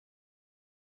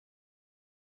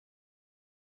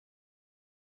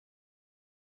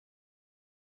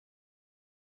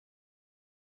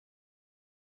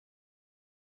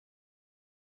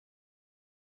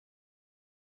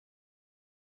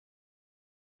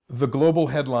The global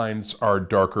headlines are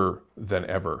darker than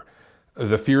ever.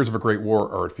 The fears of a great war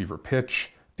are at fever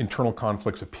pitch. Internal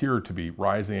conflicts appear to be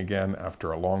rising again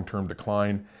after a long-term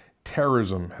decline.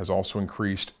 Terrorism has also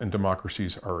increased and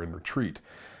democracies are in retreat.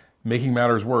 Making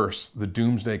matters worse, the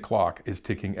doomsday clock is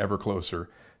ticking ever closer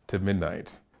to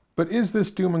midnight. But is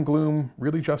this doom and gloom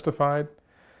really justified?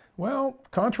 Well,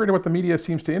 contrary to what the media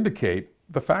seems to indicate,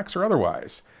 the facts are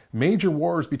otherwise. Major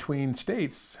wars between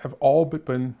states have all but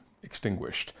been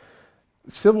extinguished.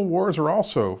 Civil wars are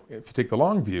also, if you take the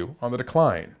long view, on the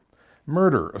decline.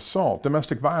 Murder, assault,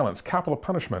 domestic violence, capital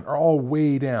punishment are all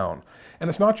way down. And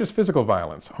it's not just physical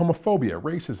violence. Homophobia,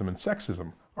 racism, and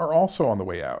sexism are also on the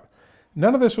way out.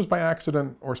 None of this was by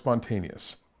accident or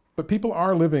spontaneous. But people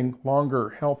are living longer,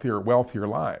 healthier, wealthier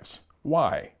lives.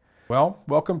 Why? Well,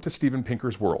 welcome to Steven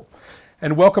Pinker's world.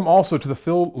 And welcome also to the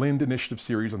Phil Lind Initiative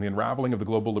series on the Unravelling of the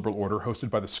Global Liberal Order, hosted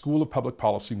by the School of Public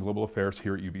Policy and Global Affairs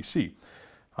here at UBC.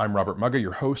 I'm Robert Muggah,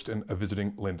 your host and a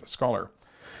visiting Lind scholar.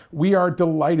 We are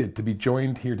delighted to be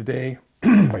joined here today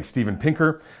by Steven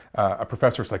Pinker, a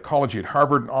professor of psychology at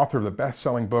Harvard and author of the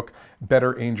best-selling book,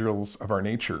 Better Angels of Our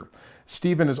Nature.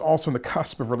 Steven is also on the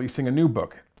cusp of releasing a new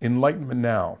book, Enlightenment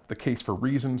Now, The Case for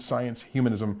Reason, Science,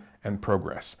 Humanism, and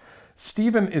Progress.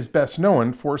 Steven is best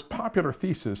known for his popular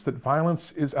thesis that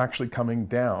violence is actually coming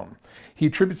down. He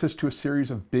attributes this to a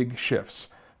series of big shifts: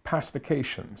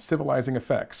 pacification, civilizing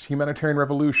effects, humanitarian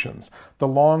revolutions, the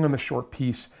long and the short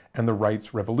peace, and the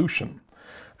rights revolution.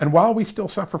 And while we still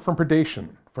suffer from predation,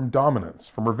 from dominance,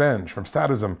 from revenge, from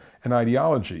sadism and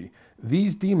ideology,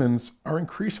 these demons are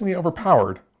increasingly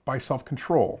overpowered by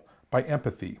self-control, by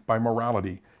empathy, by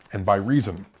morality, and by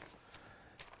reason.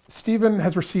 Steven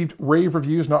has received rave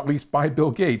reviews, not least by Bill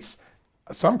Gates,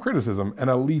 some criticism, and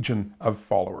a legion of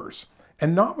followers.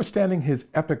 And notwithstanding his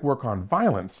epic work on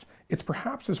violence, it's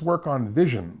perhaps his work on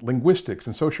vision, linguistics,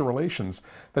 and social relations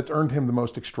that's earned him the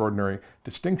most extraordinary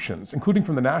distinctions, including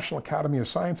from the National Academy of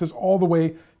Sciences all the way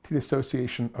to the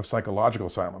Association of Psychological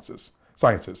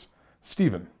Sciences.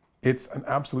 Steven, it's an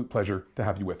absolute pleasure to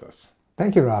have you with us.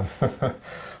 Thank you, Rob.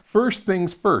 First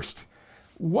things first,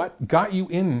 what got you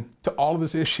into all of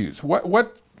these issues?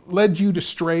 What led you to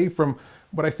stray from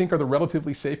what I think are the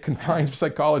relatively safe confines of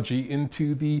psychology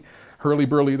into the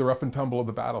hurly-burly, the rough and tumble of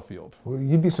the battlefield? Well,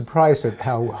 you'd be surprised at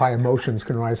how high emotions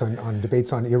can rise on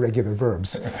debates on irregular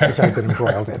verbs, which I've been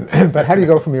embroiled in. But how do you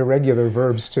go from irregular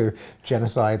verbs to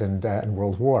genocide and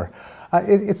world war?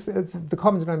 The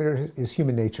common denominator is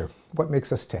human nature. What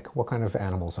makes us tick? What kind of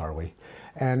animals are we?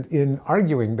 And in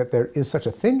arguing that there is such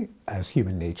a thing as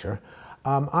human nature,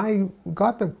 I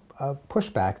got the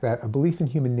pushback that a belief in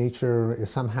human nature is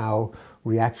somehow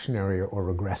reactionary or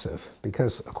regressive,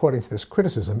 because according to this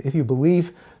criticism, if you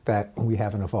believe that we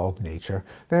have an evolved nature,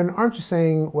 then aren't you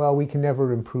saying, well, we can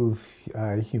never improve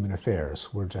human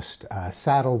affairs? We're just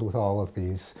saddled with all of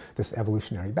this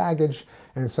evolutionary baggage,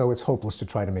 and so it's hopeless to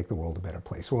try to make the world a better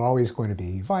place. We're always going to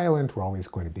be violent, we're always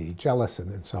going to be jealous,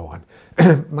 and so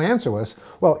on. My answer was,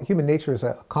 well, human nature is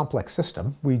a complex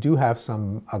system. We do have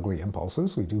some ugly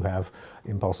impulses. We do have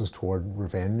impulses toward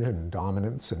revenge and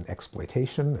dominance and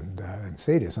exploitation and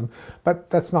sadism, but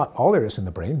that's not all there is in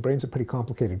the brain. Brain's a pretty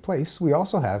complicated place. We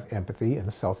also have empathy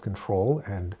and self-control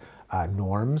and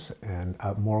norms and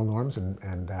moral norms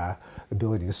and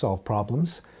ability to solve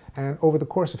problems. And over the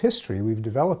course of history, we've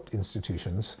developed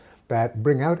institutions that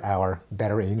bring out our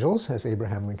better angels, as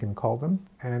Abraham Lincoln called them,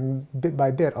 and bit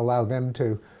by bit allow them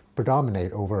to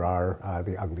predominate over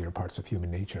the uglier parts of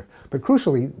human nature. But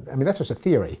crucially, I mean, that's just a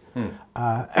theory.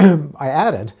 I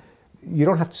added, you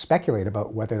don't have to speculate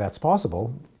about whether that's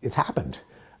possible. It's happened.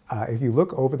 If you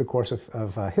look over the course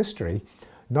of history,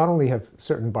 not only have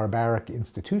certain barbaric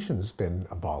institutions been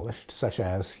abolished, such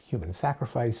as human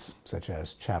sacrifice, such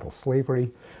as chattel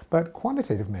slavery, but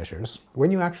quantitative measures,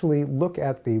 when you actually look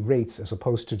at the rates as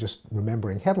opposed to just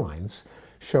remembering headlines,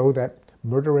 show that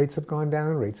murder rates have gone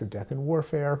down, rates of death in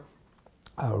warfare,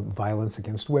 violence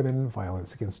against women,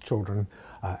 violence against children,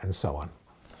 and so on.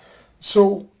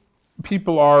 So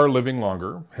people are living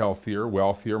longer, healthier,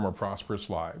 wealthier, more prosperous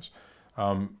lives.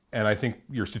 And I think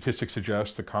your statistics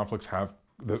suggest that conflicts have,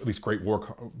 at least great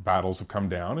war battles have come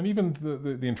down, and even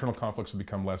the internal conflicts have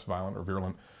become less violent or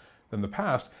virulent than the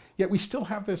past. Yet we still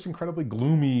have this incredibly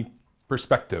gloomy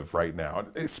perspective right now,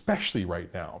 especially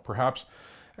right now, perhaps.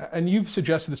 And you've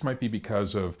suggested this might be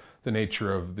because of the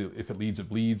nature of the if it leads, it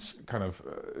bleeds kind of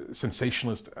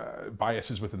sensationalist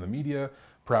biases within the media.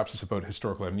 Perhaps it's about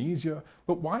historical amnesia.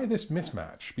 But why this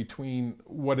mismatch between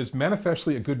what is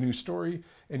manifestly a good news story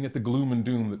and yet the gloom and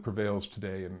doom that prevails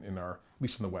today in our, at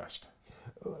least in the West?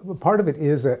 Part of it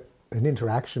is that an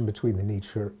interaction between the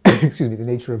nature, excuse me, the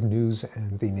nature of news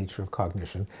and the nature of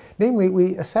cognition. Namely,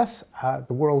 we assess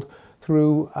the world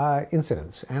through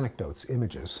incidents, anecdotes,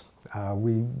 images.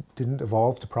 We didn't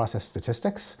evolve to process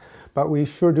statistics, but we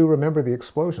sure do remember the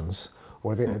explosions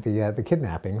or the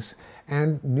kidnappings.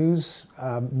 And news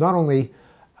not only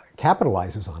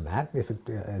capitalizes on that, if it,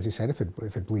 as you said, if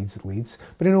it bleeds, it leads.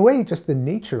 But in a way, just the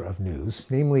nature of news,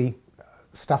 namely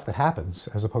stuff that happens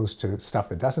as opposed to stuff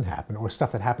that doesn't happen, or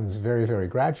stuff that happens very, very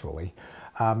gradually,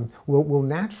 will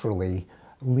naturally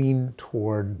lean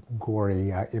toward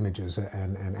gory images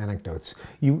and anecdotes.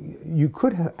 You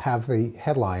could have the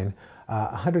headline,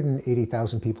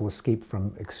 180,000 people escaped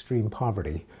from extreme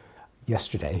poverty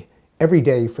yesterday, every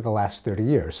day for the last 30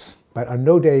 years. But on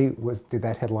no day did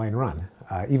that headline run,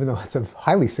 even though it's a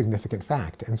highly significant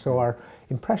fact. And so our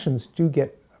impressions do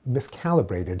get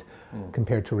miscalibrated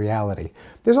compared to reality.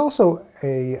 There's also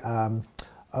a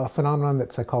phenomenon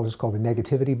that psychologists call the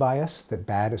negativity bias, that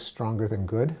bad is stronger than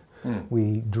good.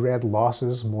 We dread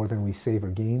losses more than we savor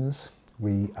gains.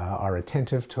 We are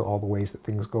attentive to all the ways that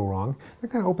things go wrong. That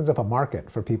kind of opens up a market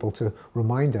for people to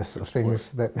remind us of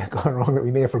things that have gone wrong that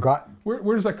we may have forgotten.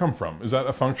 Where does that come from? Is that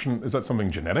a function, is that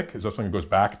something genetic? Is that something that goes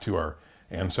back to our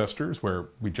ancestors, where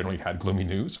we generally had gloomy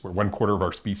news, where 1/4 of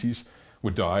our species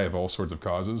would die of all sorts of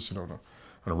causes, on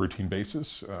a routine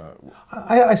basis?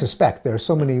 I suspect there are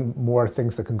so many more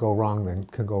things that can go wrong than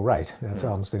can go right. That's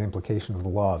almost an implication of the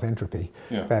law of entropy,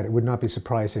 that it would not be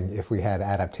surprising if we had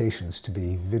adaptations to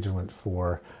be vigilant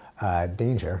for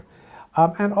danger,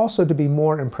 and also to be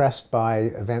more impressed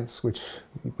by events which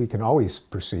we can always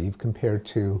perceive compared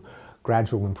to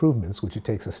gradual improvements, which it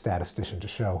takes a statistician to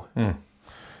show.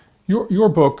 Your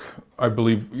book, I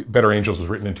believe, Better Angels, was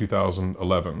written in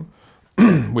 2011.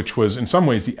 Which was in some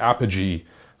ways the apogee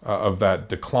of that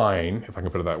decline, if I can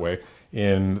put it that way,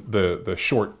 in the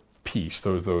short piece,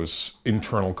 those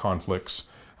internal conflicts,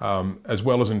 as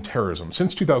well as in terrorism.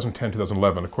 Since 2010,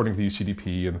 2011, according to the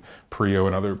ECDP and PRIO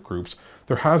and other groups,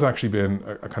 there has actually been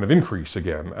a kind of increase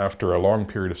again after a long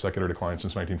period of secular decline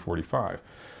since 1945.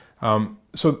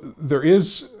 So there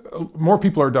is, more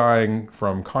people are dying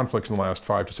from conflicts in the last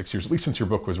 5 to 6 years, at least since your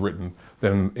book was written,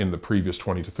 than in the previous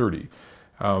 20 to 30.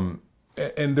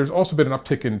 And there's also been an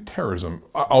uptick in terrorism,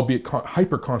 albeit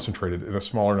hyper-concentrated in a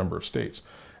smaller number of states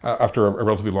after a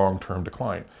relatively long-term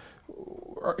decline.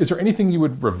 Is there anything you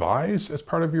would revise as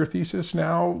part of your thesis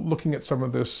now, looking at some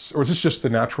of this, or is this just the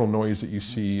natural noise that you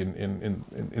see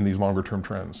in these longer-term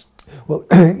trends? Well,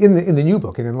 in the new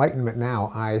book, in Enlightenment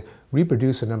Now, I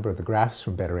reproduce a number of the graphs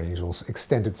from Better Angels,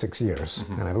 extended 6 years,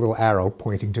 and I have a little arrow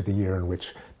pointing to the year in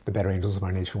which the Better Angels of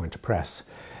Our Nation went to press.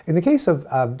 In the case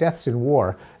of deaths in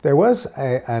war, there was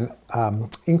an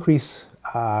increase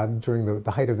during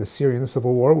the height of the Syrian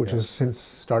civil war, which has since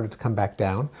started to come back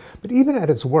down. But even at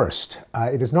its worst,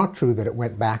 it is not true that it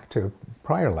went back to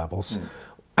prior levels.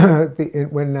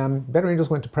 When Better Angels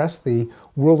went to press, the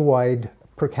worldwide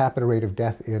per capita rate of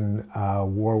death in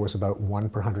war was about 1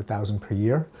 per 100,000 per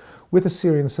year. With the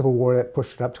Syrian civil war, that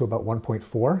pushed it up to about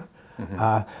 1.4.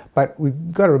 But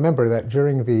we've got to remember that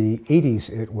during the 80s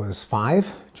it was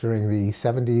 5, during the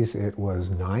 70s it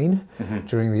was 9,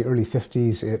 during the early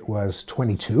 50s it was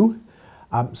 22.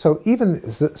 So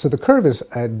the curve is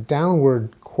a downward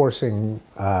coursing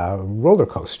roller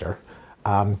coaster.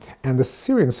 And the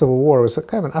Syrian civil war was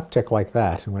kind of an uptick like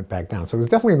that and went back down. So it was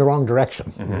definitely in the wrong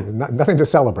direction. Nothing to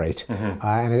celebrate.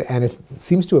 And it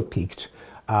seems to have peaked.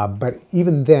 But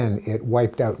even then it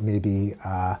wiped out maybe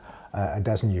a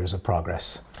dozen years of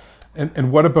progress.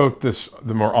 And what about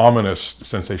the more ominous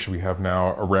sensation we have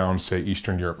now around, say,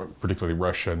 Eastern Europe, particularly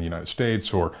Russia and the United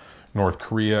States, or North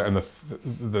Korea, and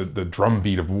the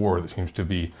drumbeat of war that seems to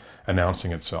be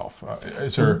announcing itself?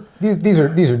 Is there... These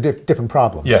are different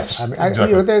problems. Yes, I mean,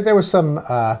 exactly. There was some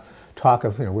talk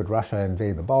of, would Russia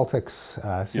invade the Baltics?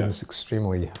 Seems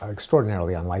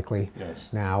extraordinarily unlikely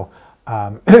now.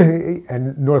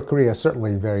 And North Korea is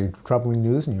certainly very troubling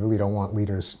news, and you really don't want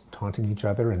leaders taunting each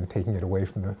other and taking it away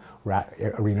from the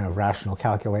arena of rational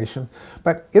calculation.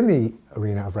 But in the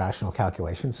arena of rational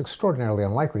calculation, it's extraordinarily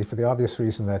unlikely for the obvious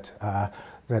reason that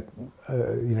the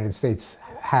United States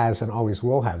has and always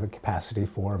will have the capacity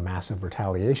for massive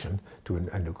retaliation to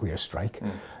a nuclear strike.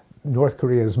 North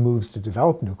Korea's moves to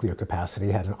develop nuclear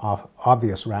capacity had an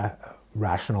obvious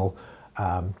rational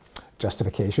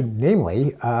justification,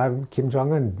 namely, Kim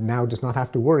Jong-un now does not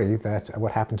have to worry that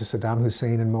what happened to Saddam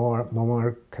Hussein and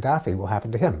Muammar Gaddafi will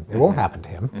happen to him. It won't happen to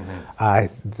him.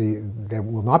 There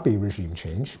will not be regime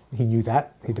change. He knew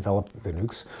that. He developed the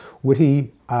nukes. Would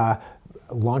he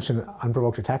launch an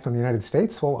unprovoked attack on the United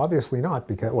States? Well, obviously not,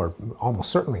 or almost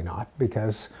certainly not,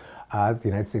 because the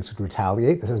United States would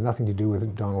retaliate. This has nothing to do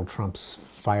with Donald Trump's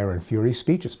fire and fury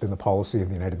speech. It's been the policy of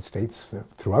the United States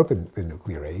throughout the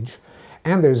nuclear age.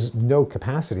 And there's no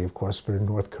capacity, of course, for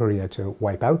North Korea to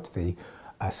wipe out the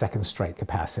second strike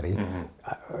capacity.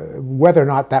 Whether or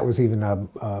not that was even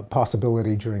a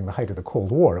possibility during the height of the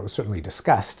Cold War, it was certainly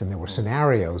discussed, and there were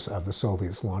scenarios of the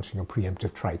Soviets launching a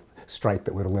preemptive strike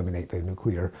that would eliminate the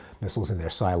nuclear missiles in their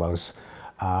silos.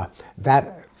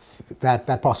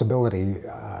 That possibility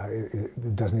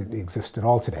doesn't exist at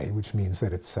all today, which means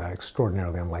that it's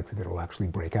extraordinarily unlikely that it will actually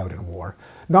break out in war.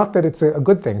 Not that it's a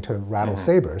good thing to rattle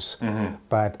sabers,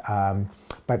 but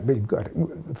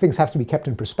things have to be kept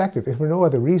in perspective, if for no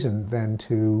other reason than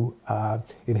to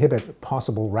inhibit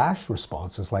possible rash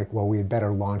responses, like, well, we had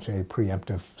better launch a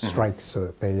preemptive strike so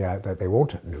that they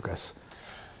won't nuke us.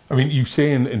 I mean, you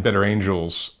say in Better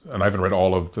Angels, and I haven't read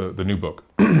all of the new book,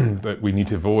 that we need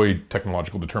to avoid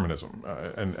technological determinism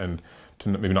and to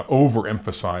maybe not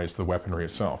overemphasize the weaponry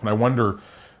itself. And I wonder,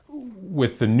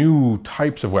 with the new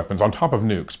types of weapons, on top of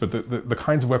nukes, but the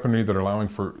kinds of weaponry that are allowing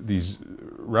for these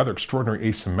rather extraordinary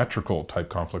asymmetrical type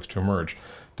conflicts to emerge,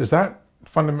 does that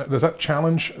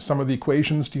challenge some of the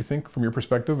equations, do you think, from your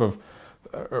perspective of,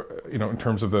 in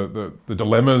terms of the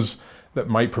dilemmas that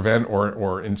might prevent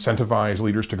or incentivize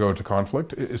leaders to go to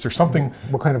conflict? Is there something?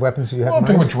 What kind of weapons do you have? Well, I'm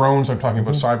talking about drones. I'm talking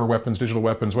about cyber weapons, digital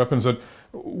weapons, weapons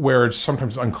where it's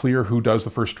sometimes unclear who does the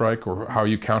first strike or how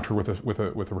you counter with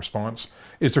a response.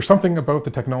 Is there something about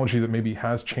the technology that maybe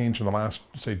has changed in the last,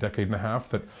 say, decade and a half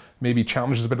that maybe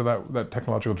challenges a bit of that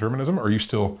technological determinism? Or are you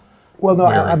still? Well, no.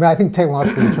 I think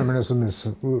technological determinism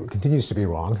continues to be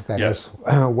wrong. That is,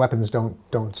 weapons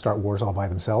don't start wars all by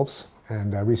themselves.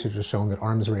 And research has shown that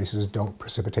arms races don't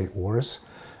precipitate wars.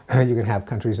 You can have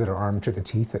countries that are armed to the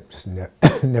teeth that just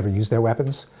never use their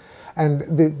weapons. And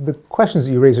the questions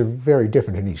that you raise are very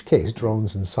different in each case.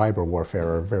 Drones and cyber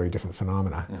warfare are very different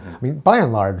phenomena. I mean, by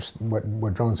and large,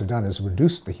 what drones have done is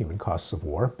reduce the human costs of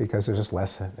war because there's just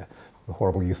less, the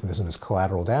horrible euphemism is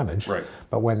collateral damage. Right.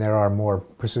 But when there are more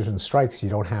precision strikes, you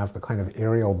don't have the kind of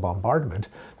aerial bombardment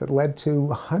that led to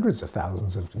hundreds of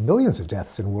thousands of millions of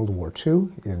deaths in World War II,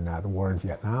 in the war in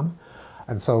Vietnam.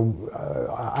 And so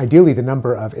ideally the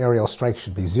number of aerial strikes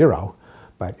should be zero.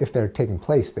 But if they're taking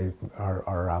place, they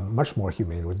are much more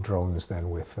humane with drones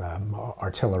than with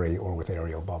artillery or with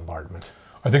aerial bombardment.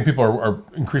 I think people are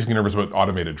increasingly nervous about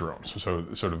automated drones, so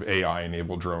sort of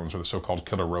AI-enabled drones, or the so-called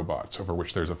killer robots, over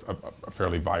which there's a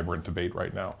fairly vibrant debate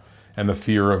right now. And the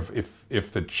fear of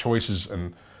if the choices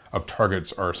of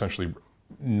targets are essentially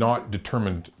not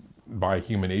determined by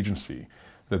human agency,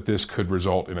 that this could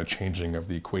result in a changing of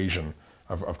the equation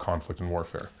of conflict and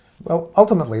warfare. Well,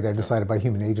 ultimately, they're decided by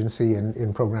human agency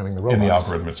in programming the robots. In the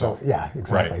algorithm itself. So, yeah,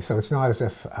 exactly. Right. So it's not as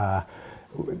if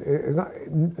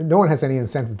no one has any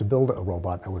incentive to build a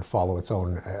robot that would follow its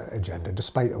own agenda,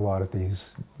 despite a lot of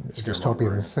these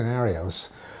dystopian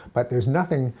scenarios. But there's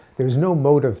no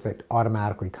motive that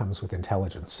automatically comes with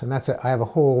intelligence. And I have a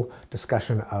whole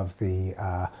discussion of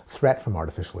the threat from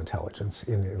artificial intelligence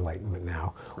in Enlightenment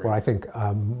Now, where I think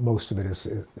most of it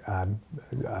is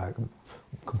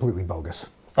completely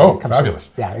bogus. Oh,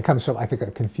 fabulous. It comes from, I think, a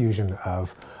confusion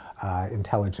of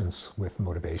intelligence with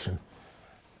motivation.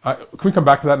 Can we come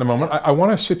back to that in a moment? I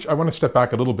want to step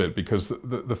back a little bit because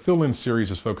the fill-in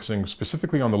series is focusing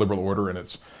specifically on the liberal order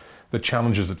and the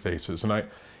challenges it faces. And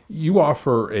you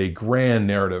offer a grand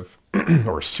narrative,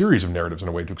 or a series of narratives in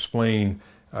a way, to explain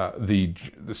the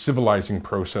civilizing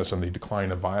process and the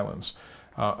decline of violence.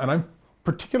 And I'm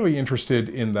particularly interested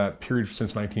in that period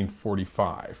since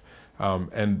 1945.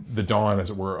 And the dawn, as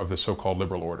it were, of the so-called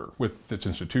liberal order with its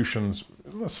institutions.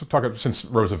 Let's talk about since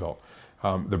Roosevelt,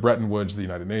 the Bretton Woods, the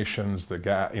United Nations, the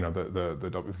GATT,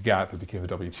 the GATT that became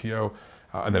the WTO,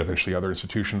 and then eventually other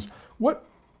institutions.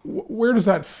 Where does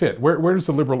that fit? Where does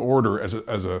the liberal order, as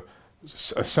a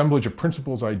assemblage of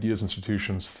principles, ideas,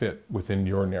 institutions, fit within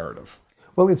your narrative?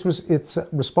 Well, it's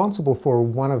responsible for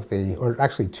one of or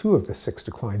actually two of the 6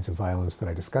 declines of violence that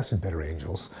I discuss in Better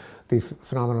Angels. The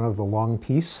phenomenon of the long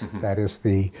peace, that is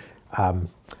the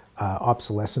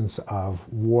obsolescence of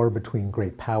war between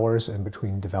great powers and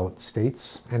between developed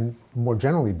states, and more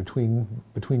generally between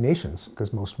nations,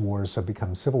 because most wars have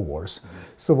become civil wars.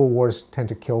 Civil wars tend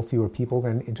to kill fewer people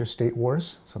than interstate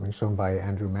wars, something shown by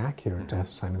Andrew Mack here at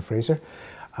Simon Fraser.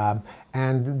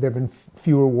 And there have been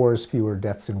fewer wars, fewer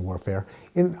deaths in warfare,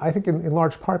 I think in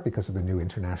large part because of the new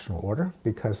international order,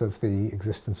 because of the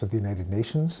existence of the United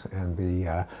Nations and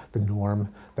the norm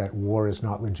that war is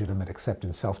not legitimate except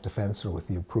in self-defense or with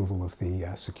the approval of the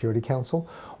Security Council.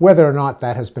 Whether or not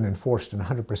that has been enforced in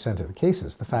 100% of the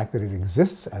cases, the fact that it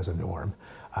exists as a norm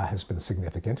has been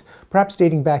significant, perhaps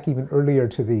dating back even earlier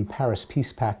to the Paris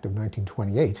Peace Pact of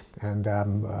 1928. And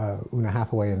Una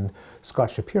Hathaway and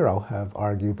Scott Shapiro have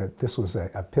argued that this was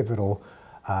a pivotal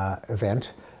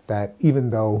event, that even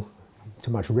though to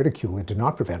much ridicule it did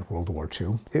not prevent World War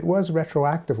II, it was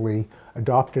retroactively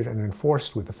adopted and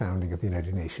enforced with the founding of the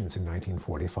United Nations in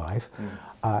 1945.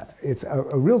 It's a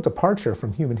real departure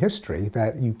from human history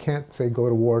that you can't, say, go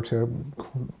to war to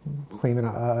claim an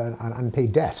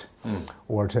unpaid debt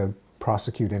or to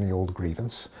prosecute any old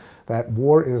grievance. That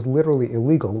war is literally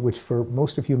illegal, which for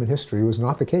most of human history was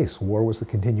not the case. War was the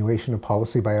continuation of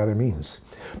policy by other means.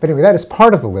 But anyway, that is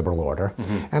part of the liberal order.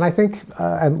 And I think,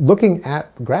 and looking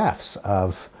at graphs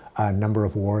of number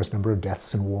of wars, number of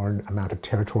deaths in war, amount of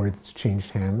territory that's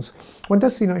changed hands, one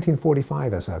does see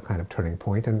 1945 as a kind of turning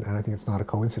point, and I think it's not a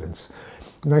coincidence.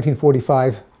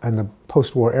 1945 and the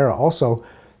post-war era also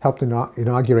helped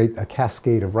inaugurate a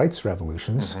cascade of rights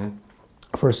revolutions.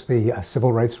 First, the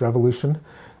Civil Rights Revolution,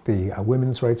 the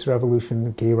Women's Rights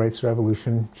Revolution, Gay Rights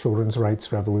Revolution, Children's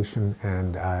Rights Revolution,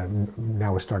 and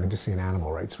now we're starting to see an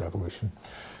Animal Rights Revolution.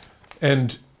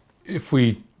 And if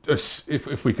we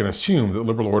can assume that the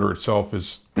liberal order itself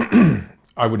is,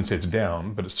 I wouldn't say it's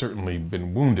down, but it's certainly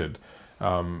been wounded,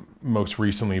 most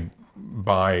recently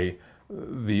by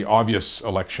the obvious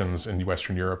elections in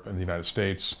Western Europe and the United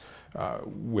States,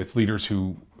 with leaders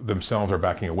who themselves are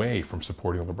backing away from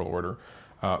supporting the liberal order.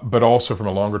 But also from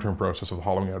a longer-term process of the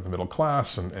hollowing out of the middle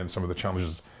class and some of the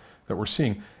challenges that we're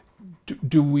seeing.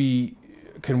 Can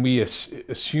we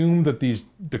assume that these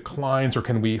declines, or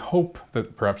can we hope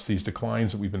that perhaps these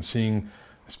declines that we've been seeing,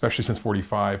 especially since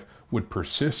 45, would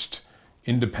persist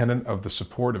independent of the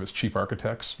support of its chief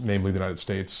architects, namely the United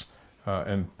States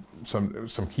and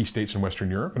some key states in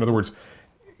Western Europe? In other words,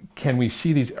 can we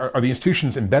see these, are the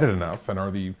institutions embedded enough, and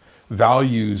are the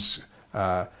values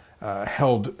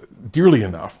held dearly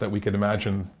enough that we could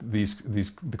imagine these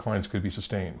declines could be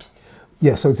sustained?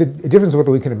 Yeah, so it's a difference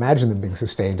whether we can imagine them being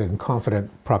sustained and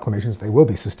confident proclamations they will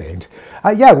be sustained.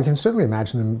 Yeah, we can certainly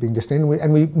imagine them being sustained,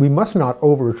 and we must not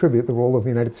over-attribute the role of the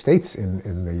United States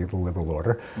in the liberal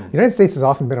order. The United States has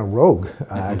often been a rogue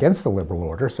against the liberal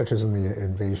order, such as in the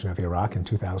invasion of Iraq in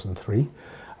 2003.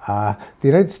 The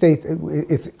United States,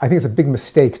 I think it's a big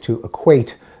mistake to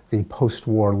equate the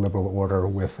post-war liberal order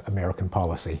with American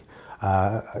policy.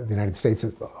 The United States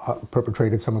has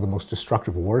perpetrated some of the most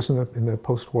destructive wars in the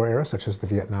post-war era, such as the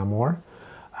Vietnam War.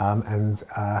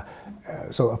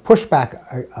 So a pushback,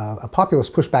 a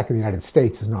populist pushback in the United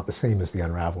States is not the same as the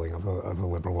unraveling of the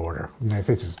liberal order. The United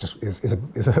States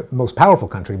is a most powerful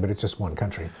country, but it's just one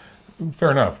country.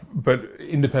 Fair enough. But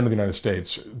independent of the United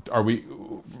States, are we,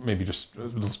 maybe just a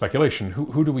little speculation,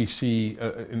 who do we see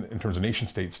in terms of nation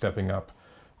states stepping up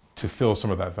to fill some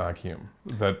of that vacuum?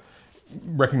 That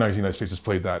recognizing the United States has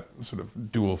played that sort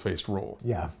of dual-faced role.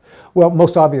 Yeah. Well,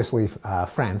 most obviously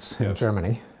France and Yes.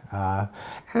 Germany.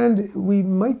 And we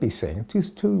might be seeing, too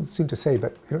soon to say,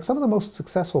 but some of the most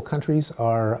successful countries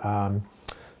are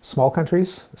small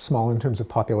countries, small in terms of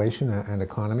population and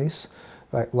economies,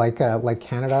 like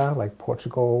Canada, like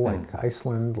Portugal, like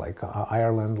Iceland, like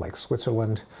Ireland, like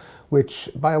Switzerland, which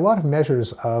by a lot of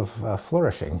measures of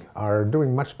flourishing are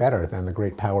doing much better than the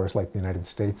great powers like the United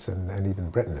States and even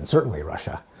Britain, and certainly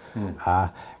Russia.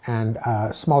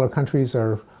 Smaller countries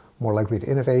are more likely to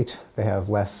innovate. They have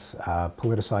less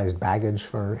politicized baggage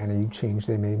for any change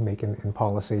they may make in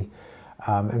policy.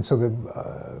 And so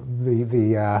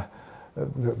the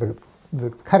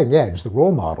cutting edge, the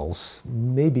role models,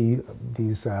 may be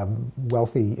these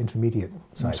wealthy intermediate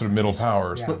sized sort of middle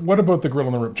powers. Yeah. But what about the gorilla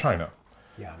in the room, China?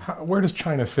 Yeah. Where does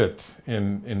China fit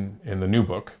in the new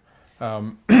book? I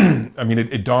mean,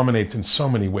 it dominates in so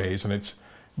many ways, and it's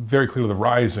very clearly the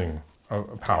rising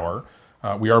of power.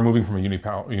 We are moving from a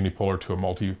unipolar to a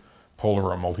multipolar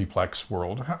or a multiplex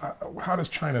world. How does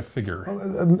China figure?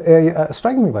 A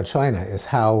striking thing about China is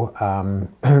how,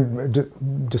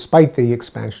 despite the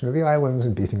expansion of the islands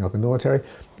and beefing up the military,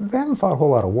 they haven't fought a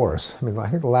whole lot of wars. I mean, I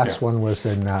think the last one was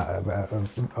in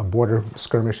a border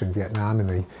skirmish in Vietnam in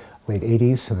the late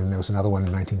 80s, and then there was another one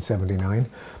in 1979.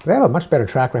 But they have a much better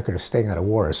track record of staying out of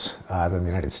wars than the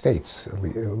United States,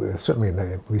 certainly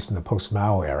at least in the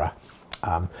post-Mao era.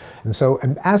 And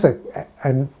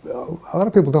a lot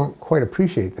of people don't quite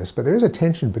appreciate this, but there is a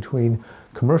tension between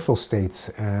commercial states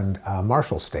and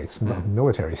martial states,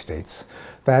 military states,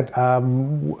 that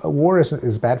war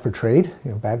is bad for trade,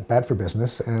 bad for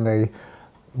business, and a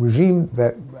regime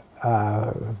that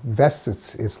vests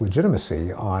its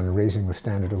legitimacy on raising the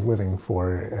standard of living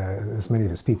for as many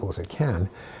of its people as it can,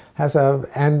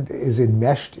 and is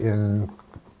enmeshed in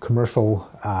commercial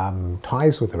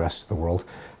ties with the rest of the world,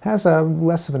 has a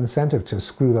less of an incentive to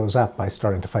screw those up by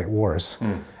starting to fight wars.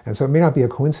 And so it may not be a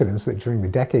coincidence that during the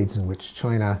decades in which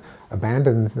China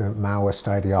abandoned the Maoist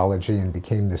ideology and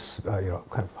became this kind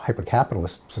of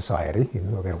hyper-capitalist society,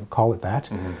 even though they don't call it that,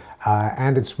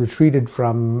 and it's retreated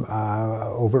from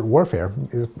overt warfare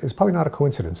is probably not a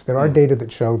coincidence. There are data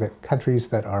that show that countries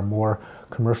that are more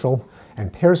commercial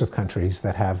and pairs of countries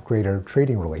that have greater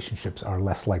trading relationships are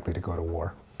less likely to go to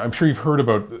war. I'm sure you've heard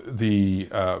about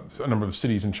a number of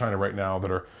cities in China right now that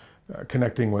are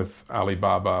connecting with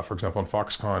Alibaba, for example, and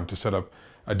Foxconn to set up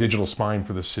a digital spine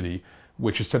for the city,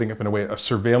 which is setting up in a way a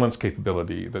surveillance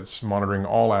capability that's monitoring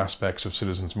all aspects of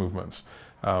citizens' movements.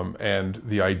 And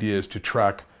the idea is to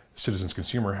track citizens'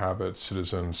 consumer habits,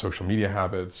 citizens' social media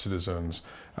habits, citizens'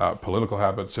 political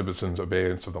habits, citizens'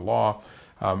 obedience of the law,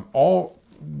 all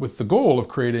with the goal of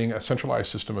creating a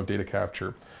centralized system of data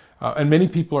capture. And many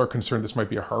people are concerned this might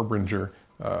be a harbinger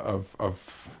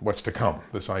of what's to come,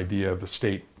 this idea of the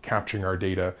state capturing our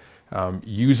data,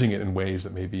 using it in ways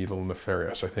that may be a little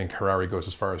nefarious. I think Harari goes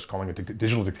as far as calling it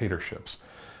digital dictatorships.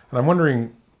 And I'm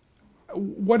wondering,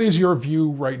 what is your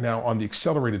view right now on the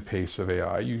accelerated pace of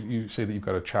AI? You say that you've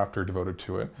got a chapter devoted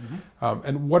to it.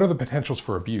 And what are the potentials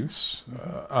for abuse?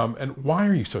 And why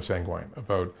are you so sanguine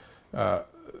about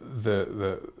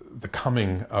the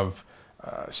coming of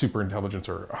superintelligence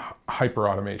or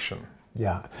hyper-automation?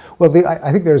 Yeah, well,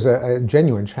 I think there's a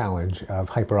genuine challenge of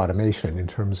hyper-automation in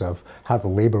terms of how the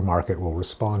labor market will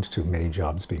respond to many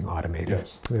jobs being automated.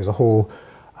 Yes. There's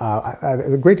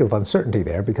a great deal of uncertainty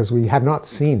there because we have not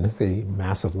seen the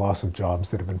massive loss of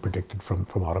jobs that have been predicted from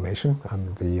automation.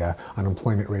 The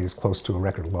unemployment rate is close to a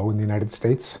record low in the United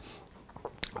States.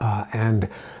 And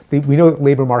we know that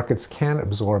labor markets can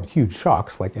absorb huge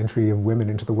shocks, like entry of women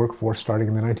into the workforce starting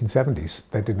in the 1970s.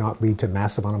 That did not lead to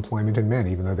massive unemployment in men,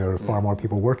 even though there were far more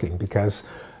people working, because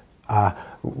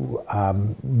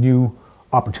new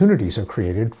opportunities are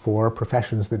created for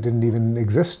professions that didn't even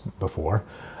exist before.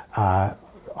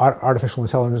 Artificial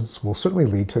intelligence will certainly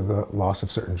lead to the loss of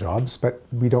certain jobs, but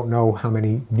we don't know how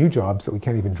many new jobs that we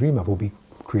can't even dream of will be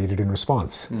created in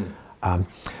response.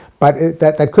 But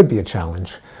that could be a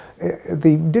challenge.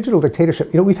 The digital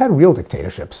dictatorship, we've had real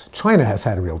dictatorships. China has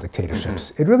had real dictatorships.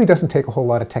 It really doesn't take a whole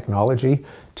lot of technology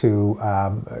to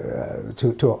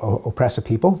oppress a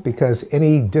people, because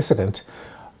any dissident,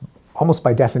 almost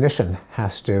by definition,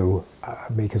 has to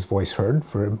make his voice heard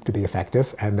for him to be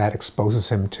effective, and that exposes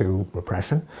him to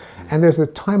repression. And there's the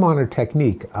time-honored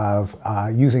technique of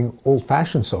using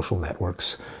old-fashioned social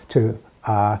networks to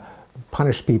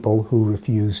punish people who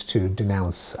refuse to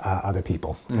denounce other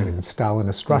people. And in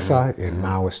Stalinist Russia, in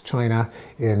Maoist China,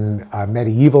 in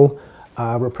medieval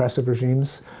repressive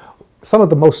regimes, some of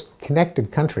the most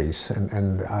connected countries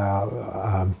and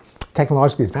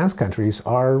technologically advanced countries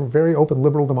are very open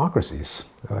liberal democracies,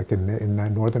 like in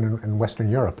Northern and Western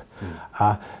Europe.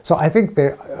 So I think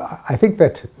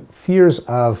that fears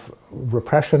of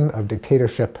repression, of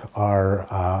dictatorship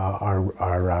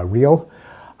are real.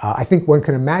 I think one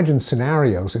can imagine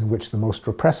scenarios in which the most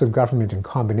repressive government in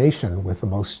combination with the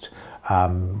most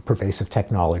pervasive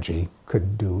technology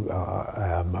could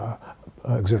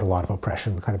exert a lot of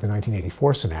oppression, kind of the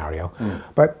 1984 scenario.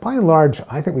 But by and large,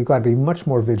 I think we've got to be much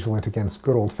more vigilant against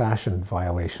good old-fashioned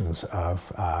violations of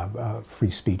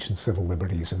free speech and civil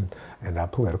liberties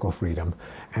and political freedom,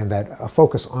 and that a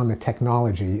focus on the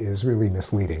technology is really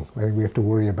misleading. I think we have to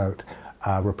worry about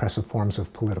repressive forms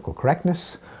of political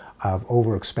correctness, of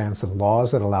over-expansive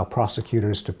laws that allow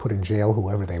prosecutors to put in jail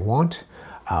whoever they want,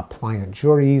 pliant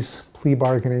juries, plea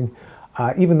bargaining.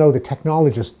 Even though the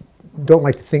technologists don't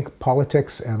like to think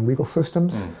politics and legal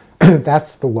systems,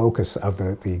 that's the locus of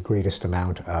the greatest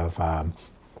amount of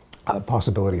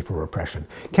possibility for repression.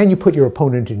 Can you put your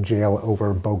opponent in jail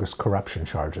over bogus corruption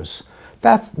charges?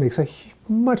 That makes a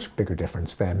much bigger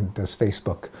difference than does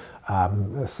Facebook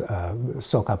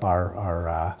soak up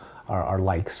our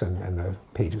likes and the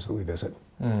pages that we visit.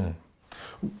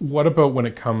 What about when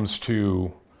it comes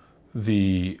to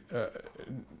the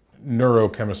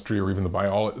neurochemistry or even the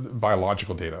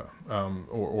biological data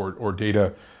or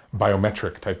data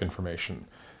biometric type information?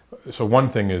 So one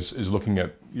thing is looking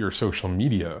at your social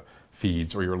media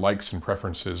feeds or your likes and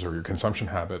preferences or your consumption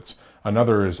habits.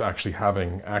 Another is actually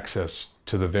having access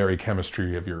to the very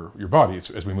chemistry of your body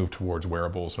as we move towards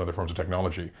wearables and other forms of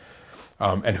technology.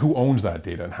 And who owns that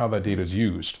data and how that data is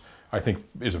used, I think,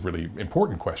 is a really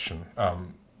important question. I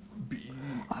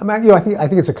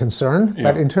think it's a concern,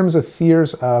 but in terms of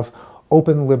fears of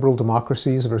open liberal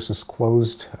democracies versus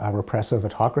closed repressive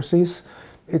autocracies,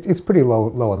 it's pretty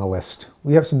low on the list.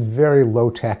 We have some very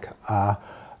low-tech,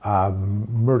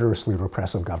 murderously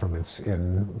repressive governments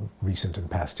in recent and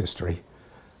past history.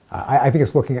 I think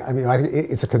it's looking, I mean, I think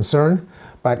it's a concern,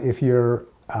 but if you're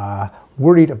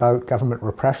worried about government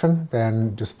repression,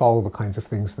 then just follow the kinds of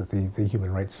things that the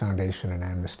Human Rights Foundation and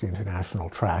Amnesty International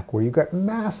track, where you've got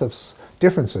massive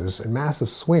differences and massive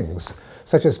swings,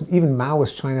 such as even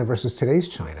Maoist China versus today's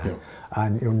China,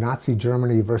 and Nazi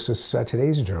Germany versus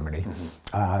today's Germany,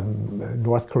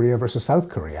 North Korea versus South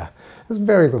Korea. There's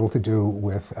very little to do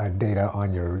with data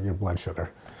on your blood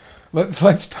sugar.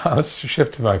 Let's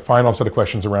shift to my final set of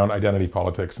questions around identity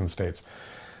politics in states.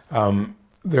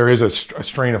 There is a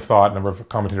strain of thought, a number of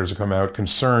commentators have come out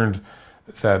concerned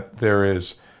that there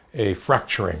is a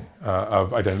fracturing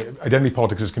of identity. Identity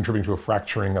politics is contributing to a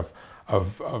fracturing of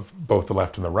both the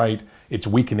left and the right. It's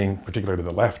weakening, particularly to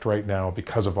the left right now,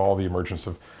 because of all the emergence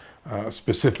of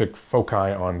specific foci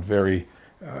on very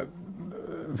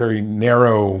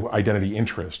narrow identity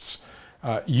interests.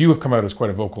 You have come out as quite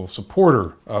a vocal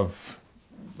supporter of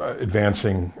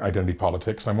advancing identity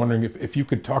politics. I'm wondering if you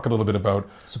could talk a little bit about...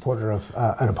 Supporter of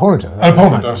an opponent of... An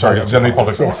opponent, I'm sorry, identity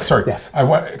politics. Yes, sorry, yes.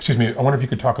 Excuse me, I wonder if you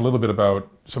could talk a little bit about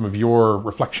some of your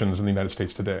reflections in the United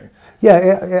States today.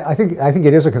 Yeah, I think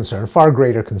it is a concern, far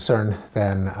greater concern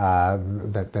than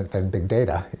big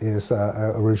data, is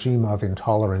a regime of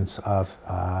intolerance of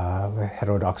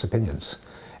heterodox opinions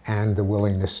and the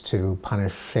willingness to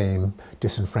punish, shame,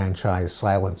 disenfranchise,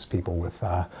 silence people with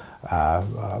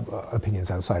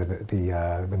opinions outside of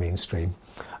the mainstream.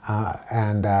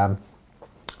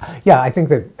 Yeah, I think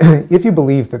that if you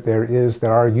believe that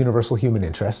there are universal human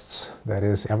interests, that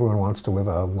is, everyone wants to live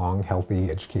a long, healthy,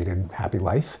 educated, happy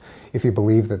life. If you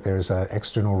believe that there's an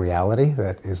external reality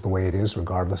that is the way it is,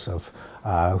 regardless of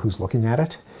who's looking at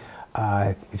it.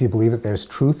 If you believe that there's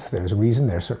truth, there's reason,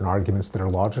 there are certain arguments that are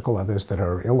logical, others that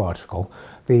are illogical,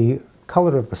 the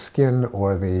color of the skin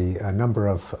or the number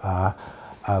of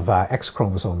X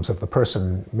chromosomes of the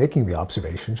person making the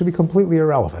observation should be completely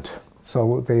irrelevant.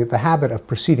 So the habit of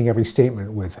preceding every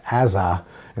statement with "as a,"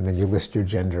 and then you list your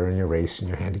gender and your race and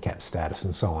your handicap status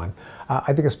and so on,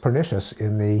 I think is pernicious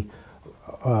in the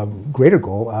greater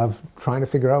goal of trying to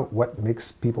figure out what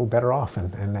makes people better off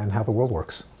and how the world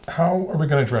works. How are we going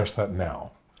to address that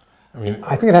now?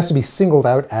 I think it has to be singled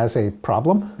out as a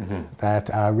problem,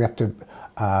 that we have to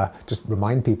just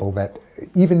remind people that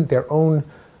even their own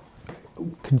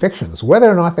convictions, whether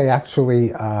or not they actually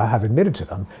have admitted to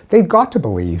them, they've got to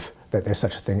believe that there's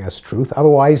such a thing as truth.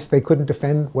 Otherwise, they couldn't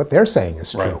defend what they're saying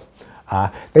is true.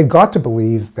 Right. They've got to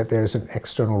believe that there's an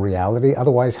external reality.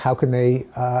 Otherwise, how can they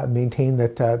maintain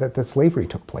that slavery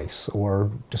took place,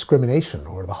 or discrimination,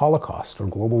 or the Holocaust, or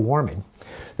global warming?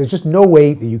 There's just no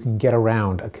way that you can get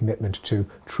around a commitment to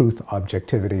truth,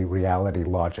 objectivity, reality,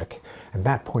 logic. And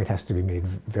that point has to be made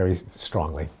very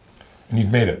strongly. And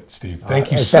you've made it, Steve.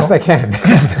 Thank you as best I can.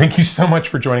 Thank you so much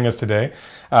for joining us today.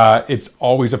 It's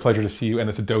always a pleasure to see you, and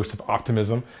it's a dose of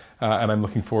optimism. And I'm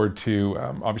looking forward to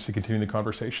obviously continuing the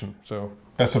conversation. So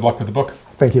best of luck with the book.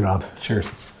 Thank you, Rob.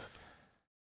 Cheers.